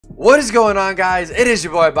What is going on, guys? It is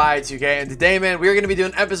your boy By2K, and today, man, we're going to be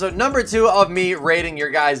doing episode number 2 of me rating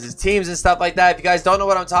your guys' teams and stuff like that. If you guys don't know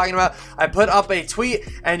what I'm talking about, I put up a tweet,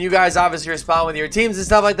 and you guys obviously respond with your teams and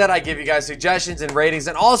stuff like that. I give you guys suggestions and ratings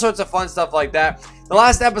and all sorts of fun stuff like that. The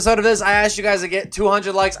last episode of this, I asked you guys to get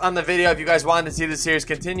 200 likes on the video if you guys wanted to see the series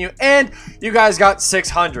continue, and you guys got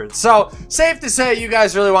 600. So, safe to say you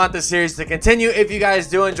guys really want this series to continue. If you guys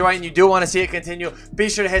do enjoy it and you do want to see it continue, be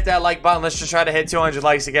sure to hit that like button. Let's just try to hit 200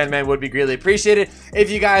 likes again, man. Would be greatly appreciated. If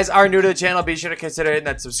you guys are new to the channel, be sure to consider hitting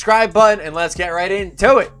that subscribe button, and let's get right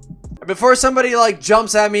into it. Before somebody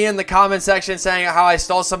jumps at me in the comment section saying how I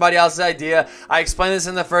stole somebody else's idea, I explained this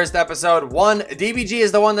in the first episode. 1, DBG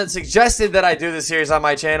is the one that suggested that I do this series on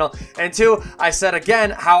my channel, and 2, I said again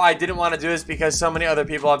how I didn't want to do this because so many other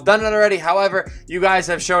people have done it already. However, you guys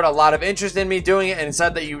have showed a lot of interest in me doing it and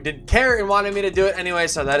said that you didn't care and wanted me to do it anyway,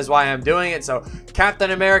 so that is why I'm doing it. So Captain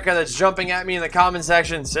America that's jumping at me in the comment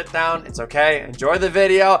section, sit down, it's okay, enjoy the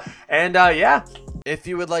video, and yeah. If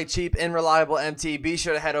you would like cheap and reliable MT, be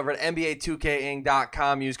sure to head over to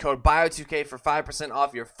NBA2King.com. Use code BIO2K for 5%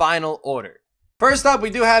 off your final order. First up,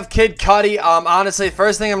 we do have Kid Cudi. Honestly,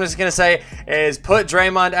 first thing I'm just going to say is put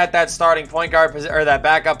Draymond at that starting point guard position, or that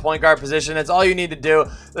backup point guard position. That's all you need to do.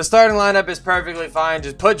 The starting lineup is perfectly fine.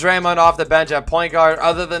 Just put Draymond off the bench at point guard.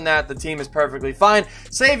 Other than that, the team is perfectly fine.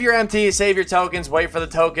 Save your MT, save your tokens, wait for the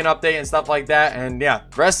token update and stuff like that. And yeah,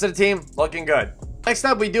 rest of the team looking good. Next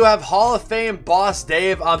up, we do have Hall of Fame Boss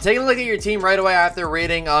Dave. Taking a look at your team right away after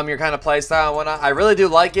reading your kind of play style and whatnot. I really do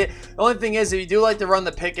like it. The only thing is, if you do like to run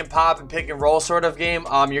the pick and pop and pick and roll sort of game,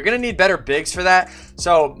 you're going to need better bigs for that.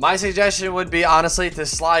 So my suggestion would be, honestly, to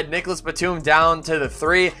slide Nicholas Batum down to the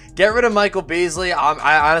 3. Get rid of Michael Beasley.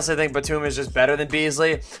 I honestly think Batum is just better than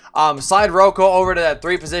Beasley. Slide Rocco over to that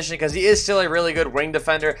 3 position because he is still a really good wing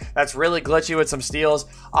defender that's really glitchy with some steals.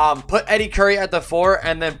 Put Eddie Curry at the 4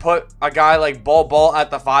 and then put a guy like Bol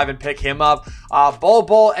at the 5 and pick him up.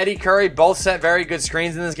 Bol, Eddie Curry both set very good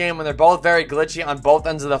screens in this game, and they're both very glitchy on both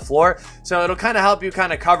ends of the floor. So it'll kind of help you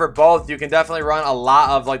kind of cover both. You can definitely run a lot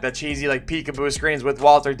of the cheesy peekaboo screens with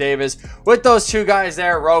Walter Davis. With those 2 guys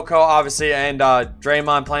there, Rocco obviously and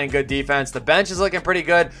Draymond playing good defense. The bench is looking pretty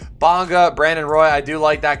good. Bonga, Brandon Roy, I do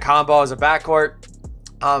like that combo as a backcourt.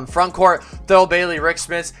 Front court, Thurl Bailey, Rick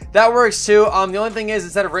Smits. That works too. The only thing is,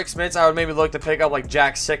 instead of Rick Smits, I would maybe look to pick up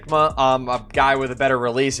Jack Sigma, a guy with a better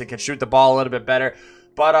release and can shoot the ball a little bit better.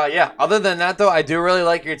 But yeah, other than that though, I do really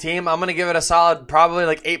like your team. I'm going to give it a solid, probably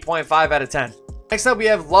 8.5 out of 10. Next up, we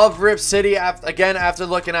have Love Rip City. Again, after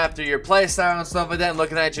looking after your play style and stuff like that and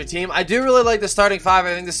looking at your team, I do really like the starting 5.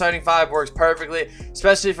 I think the starting 5 works perfectly,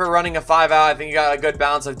 especially for running a 5 out. I think you got a good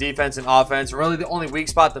balance of defense and offense. Really, the only weak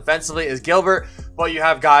spot defensively is Gilbert, but you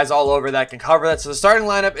have guys all over that can cover that. So the starting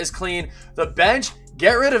lineup is clean. The bench,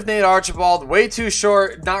 get rid of Nate Archibald. Way too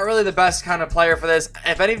short. Not really the best kind of player for this.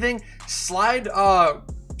 If anything, slide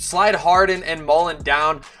Harden and Mullen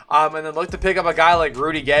down, and then look to pick up a guy like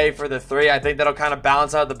Rudy Gay for the 3. I think that'll kind of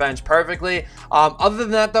balance out the bench perfectly. Other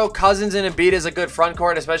than that though, Cousins and Embiid is a good front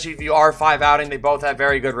court, especially if you are 5-outing. They both have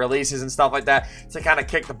very good releases and stuff like that to kind of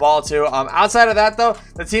kick the ball to. Outside of that though,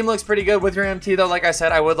 the team looks pretty good. With your MT though, like I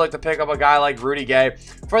said, I would look to pick up a guy like Rudy Gay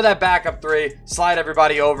for that backup 3, slide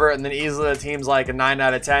everybody over, and then easily the team's a 9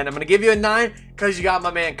 out of 10. I'm going to give you a 9 because you got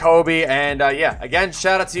my man Kobe, and yeah, again,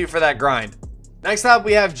 shout out to you for that grind. Next up,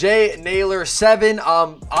 we have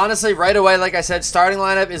JayCanada7. Honestly, right away, like I said, starting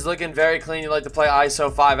lineup is looking very clean. You like to play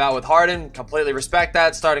ISO 5 out with Harden. Completely respect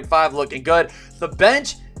that. Starting 5 looking good. The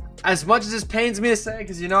bench, as much as this pains me to say,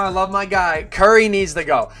 because you know I love my guy, Curry needs to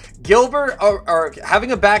go. Gilbert, or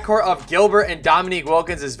having a backcourt of Gilbert and Dominique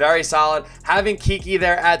Wilkins is very solid. Having Kiki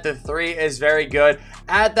there at the 3 is very good.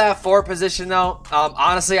 At that 4 position though,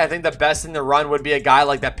 honestly, I think the best thing to run would be a guy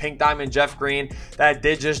like that Pink Diamond Jeff Green that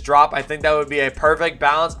did just drop. I think that would be a perfect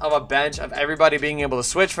balance of a bench of everybody being able to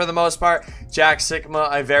switch for the most part. Jack Sigma,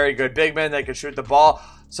 a very good big man that can shoot the ball.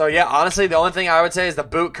 So yeah, honestly, the only thing I would say is to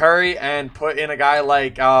boot Curry and put in a guy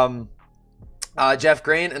like Jeff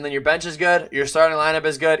Green, and then your bench is good. Your starting lineup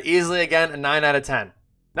is good. Easily, again, a 9 out of 10.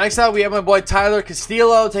 Next up, we have my boy Tyler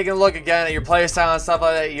Castillo. Taking a look again at your play style and stuff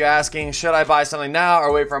like that. You're asking, should I buy something now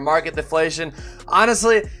or wait for market deflation?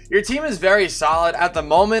 Honestly, your team is very solid at the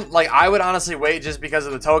moment. I would honestly wait just because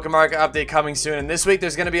of the token market update coming soon. And this week,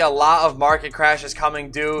 there's going to be a lot of market crashes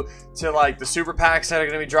coming due to the super packs that are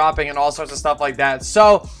going to be dropping and all sorts of stuff like that.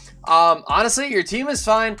 So Honestly, your team is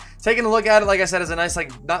fine. Taking a look at it, like I said, is a nice,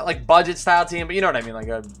 like, not like budget style team, but you know what I mean, like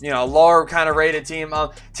a, you know, lower kind of rated team.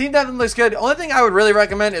 Team definitely looks good. The only thing I would really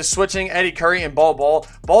recommend is switching Eddie Curry and Bol Bol.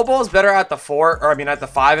 Bol Bol is better at the 4, or I mean at the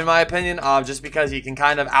 5 in my opinion, just because he can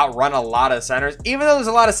kind of outrun a lot of centers. Even though there's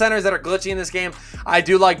a lot of centers that are glitchy in this game, I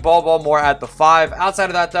do like Bol Bol more at the 5. Outside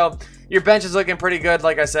of that though, your bench is looking pretty good.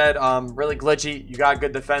 Like I said, really glitchy. You got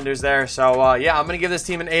good defenders there. So yeah, I'm gonna give this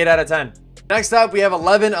team an 8 out of 10. Next up, we have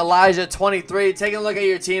 11 Elijah 23. Taking a look at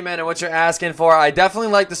your team, man, and what you're asking for. I definitely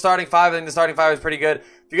like the starting 5. I think the starting 5 is pretty good.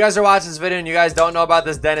 If you guys are watching this video and you guys don't know about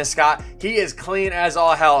this Dennis Scott, he is clean as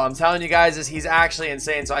all hell. I'm telling you guys this, he's actually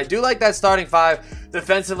insane. So I do like that starting 5.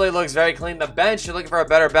 Defensively looks very clean. The bench, you're looking for a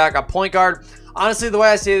better backup point guard. Honestly, the way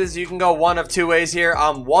I see this, you can go one of 2 ways here.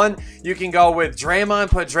 One, you can go with Draymond,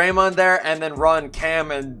 put Draymond there, and then run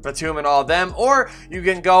Cam and Batum and all of them. Or you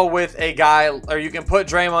can go with a guy, or you can put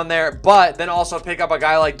Draymond there, but then also pick up a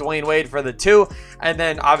guy like Dwayne Wade for the 2, and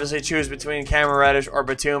then obviously choose between Cam Reddish or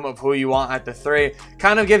Batum of who you want at the 3.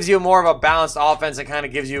 Kind of gives you more of a balanced offense and kind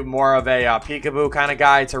of gives you more of a peekaboo kind of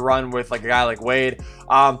guy to run with, like a guy like Wade.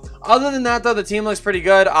 Other than that, though, the team looks pretty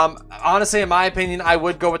good. Honestly, in my opinion, I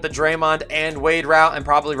would go with the Draymond and Wade route and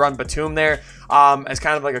probably run Batum there as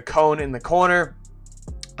kind of like a cone in the corner.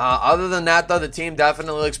 Other than that, though, the team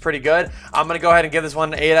definitely looks pretty good. I'm going to go ahead and give this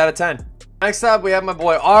one an 8 out of 10. Next up, we have my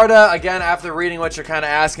boy Arda. Again, after reading what you're kind of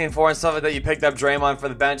asking for and stuff like that, you picked up Draymond for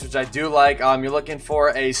the bench, which I do like. You're looking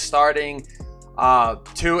for a starting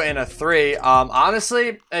 2 and a 3.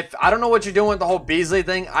 Honestly, if I don't know what you're doing with the whole Beasley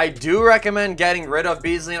thing, I do recommend getting rid of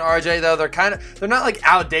Beasley and RJ though. They're not like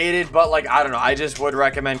outdated, but like I don't know, I just would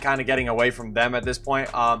recommend kind of getting away from them at this point.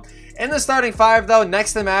 In the starting 5 though,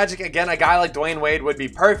 next to Magic, again, a guy like Dwayne Wade would be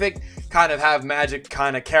perfect. Kind of have Magic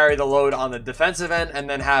kind of carry the load on the defensive end and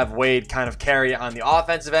then have Wade kind of carry it on the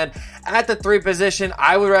offensive end. At the 3 position,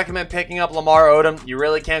 I would recommend picking up Lamar Odom. You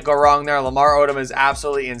really can't go wrong there. Lamar Odom is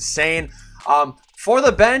absolutely insane. For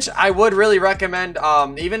the bench, I would really recommend,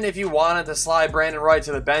 even if you wanted to slide Brandon Roy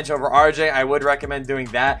to the bench over RJ, I would recommend doing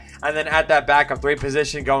that. And then at that backup 3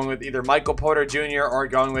 position, going with either Michael Porter Jr. or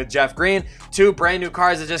going with Jeff Green. 2 brand new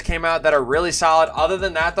cards that just came out that are really solid. Other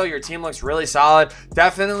than that, though, your team looks really solid.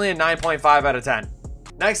 Definitely a 9.5 out of 10.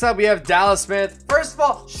 Next up, we have Dallas Smith. First of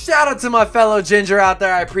all, shout out to my fellow Ginger out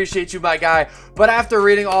there. I appreciate you, my guy. But after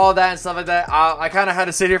reading all of that and stuff like that, I kind of had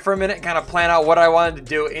to sit here for a minute and kind of plan out what I wanted to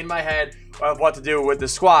do in my head of what to do with the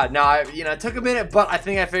squad. Now, it took a minute, but I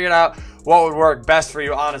think I figured out what would work best for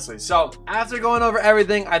you, honestly. So, after going over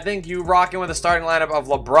everything, I think you rocking with a starting lineup of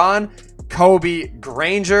LeBron, Kobe,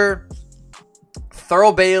 Granger,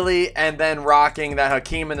 Thurl Bailey, and then rocking that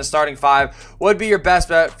Hakeem in the starting 5 would be your best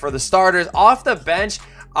bet for the starters. Off the bench,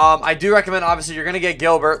 I do recommend, obviously, you're going to get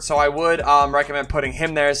Gilbert, so I would recommend putting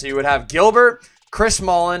him there. So you would have Gilbert, Chris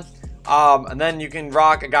Mullin, and then you can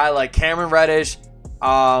rock a guy like Cameron Reddish,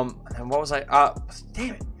 and what was I,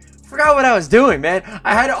 damn it, forgot what I was doing, man.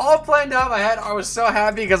 I had it all planned out. I was so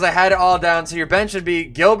happy because I had it all down. So your bench would be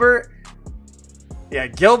Gilbert,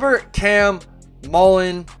 Gilbert, Cam,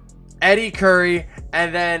 Mullin, Eddie Curry,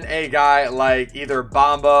 and then a guy like either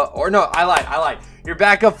Bamba or no, I lied. Your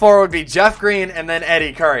backup 4 would be Jeff Green and then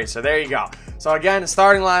Eddie Curry. So there you go. So again,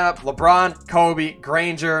 starting lineup: LeBron, Kobe,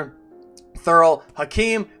 Granger, Thurl,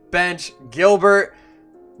 Hakeem, bench, Gilbert,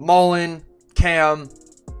 Mullin, Cam,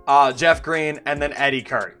 Jeff Green, and then Eddie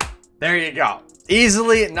Curry. There you go.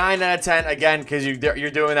 Easily 9 out of 10 again because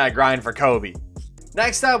you're doing that grind for Kobe.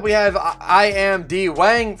 Next up, we have I Am D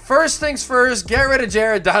Wang. First things first, get rid of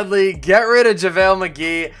Jared Dudley, get rid of JaVale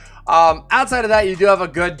McGee. Outside of that, you do have a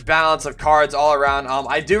good balance of cards all around.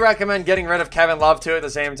 I do recommend getting rid of Kevin Love too at the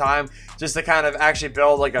same time, just to kind of actually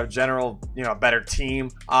build like a general, better team.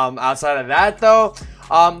 Outside of that though,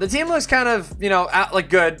 the team looks kind of, like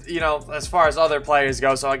good, as far as other players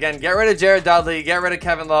go. So again, get rid of Jared Dudley, get rid of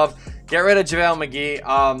Kevin Love, get rid of JaVale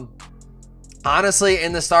McGee. Honestly,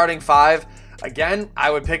 in the starting 5, again,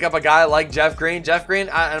 I would pick up a guy like Jeff Green. Jeff Green,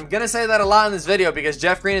 I'm going to say that a lot in this video because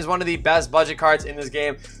Jeff Green is one of the best budget cards in this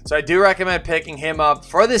game. So I do recommend picking him up.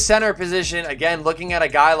 For the center position, again, looking at a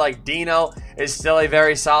guy like Dino is still a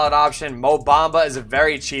very solid option. Mo Bamba is a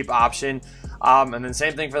very cheap option. And then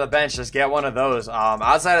same thing for the bench. Just get one of those.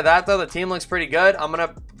 Outside of that, though, the team looks pretty good. I'm going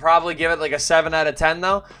to probably give it like a 7 out of 10,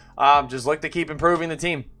 though. Just look to keep improving the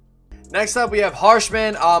team. Next up, we have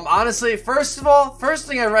Harshman. Honestly, first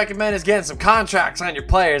thing I recommend is getting some contracts on your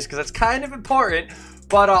players because it's kind of important.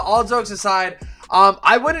 But all jokes aside,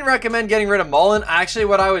 I wouldn't recommend getting rid of Mullin. Actually,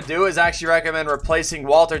 what I would do is actually recommend replacing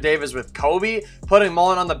Walter Davis with Kobe, putting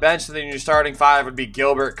Mullin on the bench, so then your starting 5 would be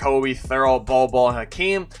Gilbert, Kobe, Thurl, Bol Bol, and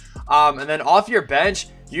Hakeem. And then off your bench,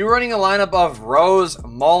 you running a lineup of Rose,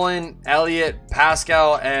 Mullen, Elliott,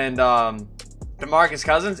 Pascal, and DeMarcus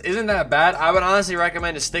Cousins isn't that bad. I would honestly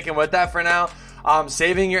recommend just sticking with that for now.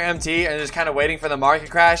 Saving your MT and just kind of waiting for the market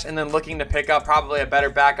crash and then looking to pick up probably a better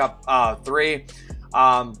backup 3.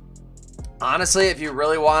 Honestly, if you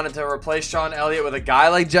really wanted to replace Sean Elliott with a guy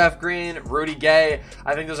like Jeff Green, Rudy Gay,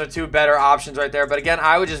 I think those are 2 better options right there. But again,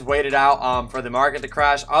 I would just wait it out for the market to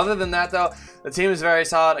crash. Other than that, though, the team is very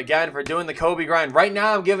solid. Again, for doing the Kobe grind, right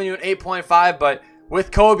now I'm giving you an 8.5, but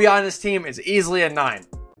with Kobe on this team, it's easily a 9.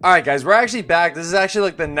 Alright guys, we're actually back. This is actually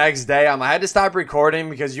like the next day. I had to stop recording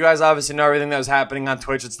because you guys obviously know everything that was happening on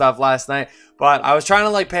Twitch and stuff last night. But I was trying to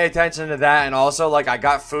like pay attention to that, and also like I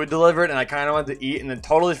got food delivered and I kind of wanted to eat and then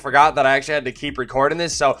totally forgot that I actually had to keep recording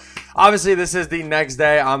this. So obviously this is the next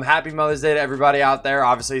day. Happy Mother's Day to everybody out there.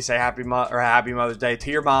 Obviously say happy Mother's Day to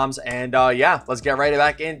your moms. And yeah, let's get right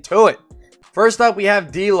back into it. First up, we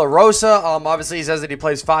have De La Rosa. Obviously, he says that he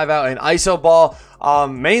plays 5 out in ISO ball.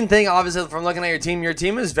 Main thing, obviously, from looking at your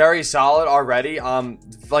team is very solid already.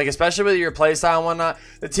 Like, especially with your playstyle and whatnot.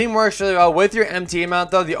 The team works really well. With your MT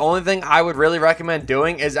amount, though, the only thing I would really recommend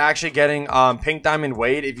doing is actually getting Pink Diamond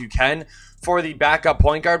Wade, if you can, for the backup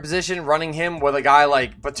point guard position, running him with a guy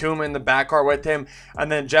like Batum in the backcourt with him,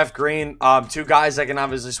 and then Jeff Green, 2 guys that can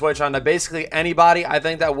obviously switch on to basically anybody. I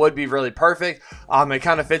think that would be really perfect. It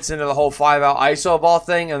kind of fits into the whole 5-out ISO ball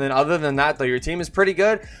thing, and then other than that, though, your team is pretty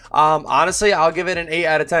good. Honestly, I'll give it an 8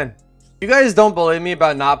 out of 10. You guys don't believe me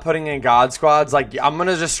about not putting in God squads. Like, I'm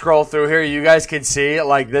gonna just scroll through here. You guys can see,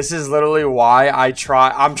 like, this is literally why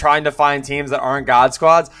I'm trying to find teams that aren't God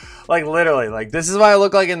squads. Like, literally, like, this is why I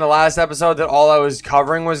look like in the last episode that all I was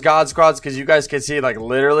covering was God squads, because you guys could see, like,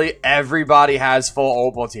 literally everybody has full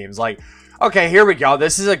Opal teams. Like, okay, here we go.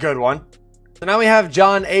 This is a good one. So now we have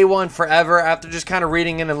John A1 Forever. After just kind of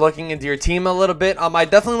reading in and looking into your team a little bit, I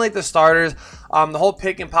definitely like the starters. The whole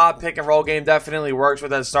pick and pop, pick and roll game definitely works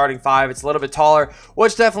with that starting 5. It's a little bit taller,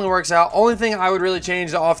 which definitely works out. Only thing I would really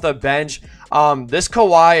change off the bench, this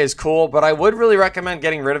Kawhi is cool, but I would really recommend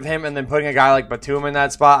getting rid of him and then putting a guy like Batum in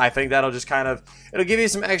that spot. I think that'll just kind of, it'll give you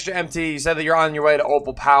some extra MT. You said that you're on your way to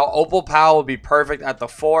Opal Powell. Opal Powell will be perfect at the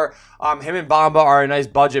 4. Him and Bamba are a nice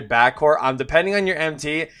budget backcourt. Depending on your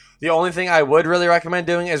MT, the only thing I would really recommend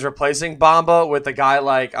doing is replacing Bamba with a guy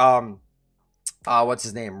like, what's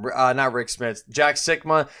his name? Not Rick Smith. Jack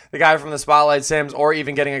Sigma, the guy from the Spotlight Sims, or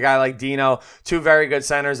even getting a guy like Dino. 2 very good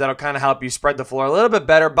centers that'll kind of help you spread the floor a little bit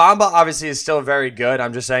better. Bamba obviously is still very good.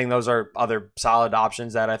 I'm just saying those are other solid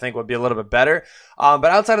options that I think would be a little bit better. But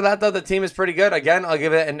outside of that, though, the team is pretty good. Again, I'll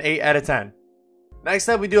give it an 8 out of 10. Next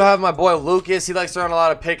up, we do have my boy Lucas. He likes to run a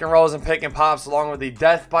lot of pick and rolls and pick and pops along with the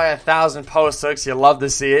death by 1,000 post hooks. You love to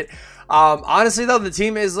see it. Honestly, though, the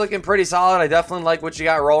team is looking pretty solid. I definitely like what you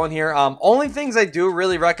got rolling here. Only things I do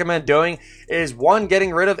really recommend doing is, 1,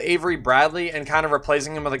 getting rid of Avery Bradley and kind of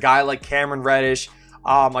replacing him with a guy like Cameron Reddish,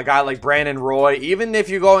 a guy like Brandon Roy. Even if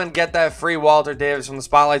you go and get that free Walter Davis from the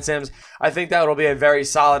Spotlight Sims, I think that will be a very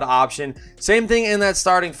solid option. Same thing in that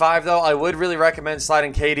starting 5, though. I would really recommend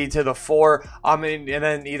sliding KD to the 4, and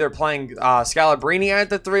then either playing Scalabrini at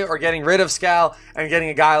the 3 or getting rid of Scal and getting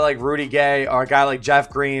a guy like Rudy Gay or a guy like Jeff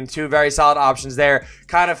Green. 2 very solid options there.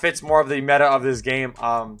 Kind of fits more of the meta of this game.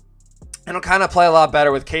 And it'll kind of play a lot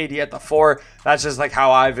better with KD at the 4. That's just like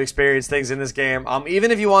how I've experienced things in this game.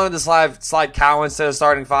 Even if you wanted to slide Cow instead of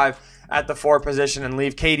starting 5 at the 4 position and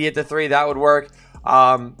leave KD at the 3, that would work.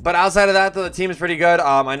 But outside of that, though, the team is pretty good.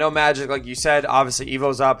 I know Magic, like you said, obviously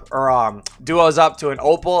Evo's up, or Duo's up to an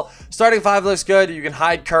Opal. Starting 5 looks good. You can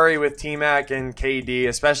hide Curry with T-Mac and KD,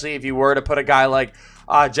 especially if you were to put a guy like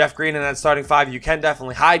Jeff Green in that starting 5. You can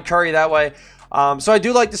definitely hide Curry that way. So I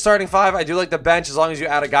do like the starting 5. I do like the bench, as long as you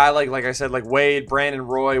add a guy like I said, like Wade, Brandon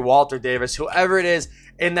Roy, Walter Davis, whoever it is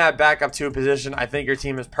in that backup 2 position. I think your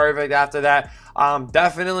team is perfect after that. I'm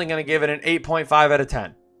definitely going to give it an 8.5 out of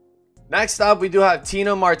 10. Next up, we do have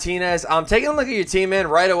Tino Martinez. Taking a look at your team, man,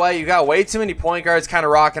 right away, you got way too many point guards kind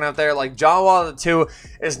of rocking up there. Like, John Wall at the 2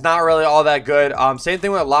 is not really all that good. Same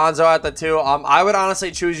thing with Lonzo at the 2. I would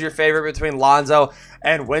honestly choose your favorite between Lonzo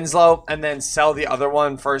and Winslow, and then sell the other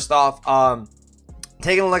one first off.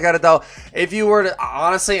 Taking a look at it, though, if you were to,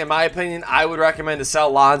 honestly, in my opinion, I would recommend to sell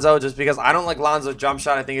Lonzo, just because I don't like Lonzo's jump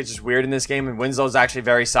shot. I think it's just weird in this game, and Winslow's actually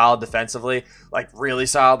very solid defensively, like really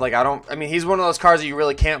solid. Like, I mean, he's one of those cards that you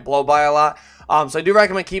really can't blow by a lot. So I do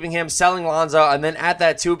recommend keeping him, selling Lonzo, and then at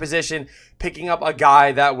that 2 position, picking up a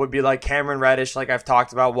guy that would be like Cameron Reddish, like I've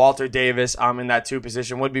talked about. Walter Davis in that 2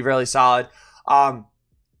 position would be really solid.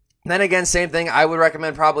 Then again, same thing. I would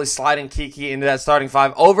recommend probably sliding Kiki into that starting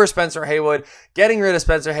 5 over Spencer Haywood, getting rid of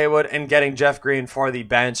Spencer Haywood, and getting Jeff Green for the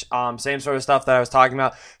bench. Same sort of stuff that I was talking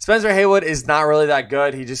about. Spencer Haywood is not really that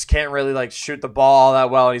good. He just can't really like shoot the ball all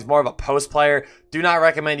that well, and he's more of a post player. Do not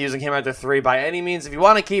recommend using him at the 3 by any means. If you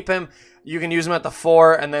want to keep him, you can use him at the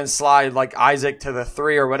 4 and then slide like Isaac to the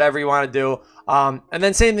 3 or whatever you want to do. And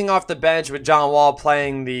then same thing off the bench with John Wall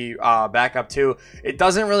playing the backup 2. It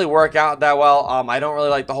doesn't really work out that well. I don't really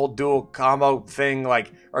like the whole dual combo thing,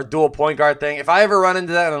 like, or dual point guard thing. If I ever run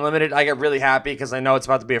into that in Unlimited, I get really happy because I know it's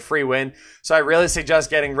about to be a free win. So I really suggest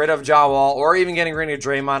getting rid of John Wall or even getting rid of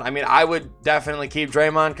Draymond. I mean, I would definitely keep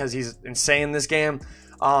Draymond because he's insane in this game.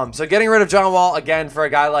 So getting rid of John Wall, again, for a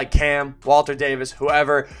guy like Cam, Walter Davis,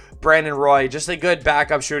 whoever, Brandon Roy, just a good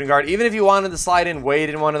backup shooting guard. Even if you wanted to slide in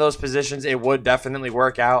Wade in one of those positions, it would definitely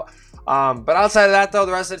work out. But outside of that, though,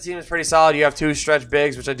 the rest of the team is pretty solid. You have 2 stretch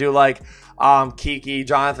bigs, which I do like. Kiki,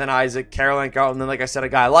 Jonathan Isaac, Karolinko, and then, like I said, a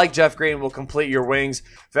guy like Jeff Green will complete your wings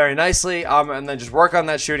very nicely. And then just work on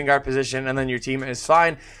that shooting guard position, and then your team is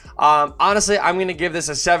fine. Honestly, I'm going to give this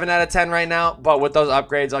a 7 out of 10 right now, but with those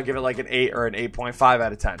upgrades, I'll give it like an 8 or an 8.5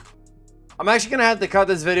 out of 10. I'm actually going to have to cut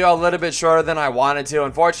this video a little bit shorter than I wanted to.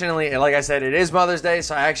 Unfortunately, like I said, it is Mother's Day,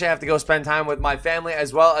 so I actually have to go spend time with my family,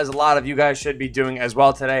 as well as a lot of you guys should be doing as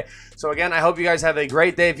well today. So again, I hope you guys have a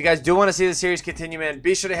great day. If you guys do want to see the series continue, man,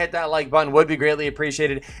 be sure to hit that like button. Would be greatly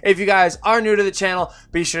appreciated. If you guys are new to the channel,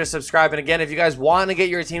 be sure to subscribe. And again, if you guys want to get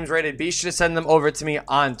your teams rated, be sure to send them over to me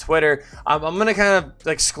on Twitter. I'm going to kind of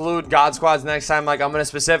exclude God Squads next time. Like, I'm going to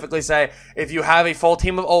specifically say, if you have a full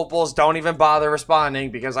team of Opals, don't even bother responding,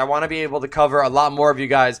 because I want to be able to cover a lot more of you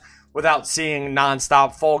guys without seeing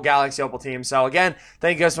non-stop full Galaxy Opal team. So again,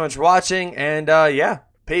 thank you guys so much for watching, and yeah,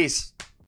 peace.